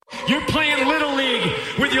You're playing Little League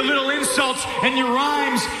with your little insults and your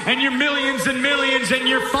rhymes and your millions and millions and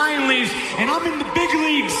your finallys. And I'm in the big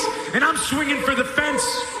leagues and I'm swinging for the fence.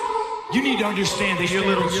 You need to understand that your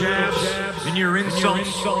little jabs and your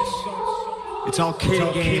insults, it's all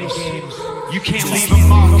kid games. You can't leave a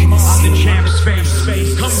mark on the champ's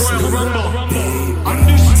face. Come Royal Rumble,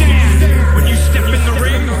 understand when you step in the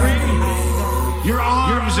ring, your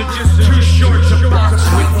arms are just too short to box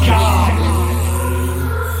with God.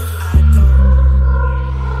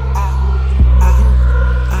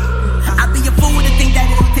 I'd be a fool to think that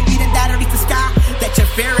it'll take me to die to reach the sky. That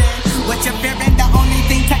you're fearing, what you're fearing. The only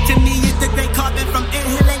thing touching me is the great carbon from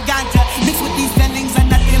inhale and ganja. Mixed with these feelings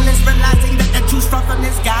and nothing less, realizing that the truth's far from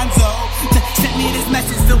this gonzo. Sent me this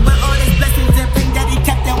message to where all his blessings and pain that he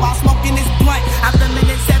kept there while smoking his blunt. I've been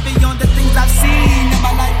minutes heavy on the things I've seen in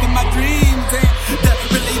my life and my dreams. And they're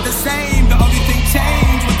really the same. The only thing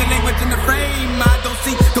changed was the language and the frame. I don't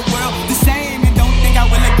see the world the same and don't think I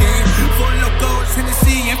will again. Four locals,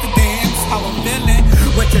 Tennessee, Amsterdam's how I'm feeling.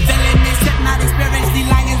 What you're feeling is not experience. The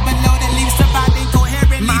lions below that leave surviving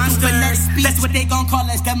coherently. Monsters, that's what they gon' call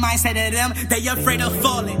us. The mindset of them, they afraid of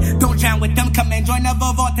falling. Don't drown with them, come and join the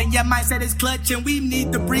vault. And your mindset is clutch and we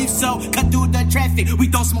need to breathe. So cut through the traffic, we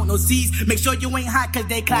don't smoke no Z's. Make sure you ain't hot cause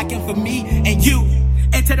they clocking for me and you.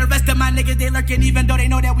 And to the rest of my niggas, they lurking even though they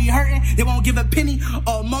know that we hurting. They won't give a penny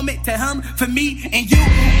or a moment to him for me and you.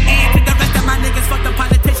 And to the rest of my niggas, fuck the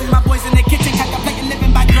politicians, my boys in the kitchen, contemplating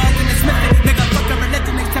living by drugs and the smithing. Nigga, fuck the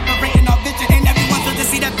religion, they separating our vision. And everyone feels to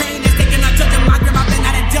see the pain, it's taking our children. My grandma been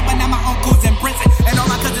out of jail, but now my uncle's in prison. And all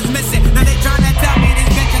my cousins missing, now they trying to tell me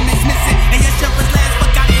this Benjamin's missing. And your shit was last,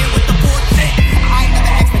 fuck out of here with the bullshit. I ain't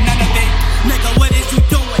never asked for none of it. Nigga, what is you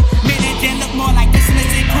doing? Man, it didn't look more like this and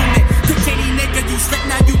this improvement. Took shady nigga, you slipped,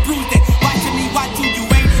 now you bruised it. Watching me watch you, you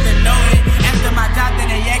ain't even know it. After my job, then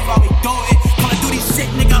they ask why we do it. Call of Duty shit,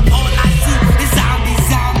 nigga, all I see is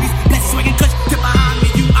zombies. Bless swinging kush, to behind me,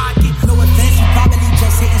 you argue. No offense, you probably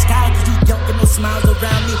just hitting style, cause you don't get no smiles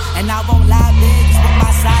around me. And I won't lie, bitch, what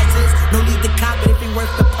my size is. No need to cop it if it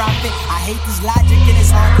worth the profit. I hate this logic and it's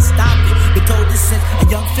hard to stop it. They told this since a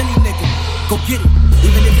young Philly nigga, go get it.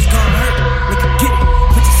 Even if it's gonna hurt, nigga, get it.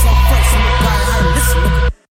 Put yourself first, and the guy, listen, nigga.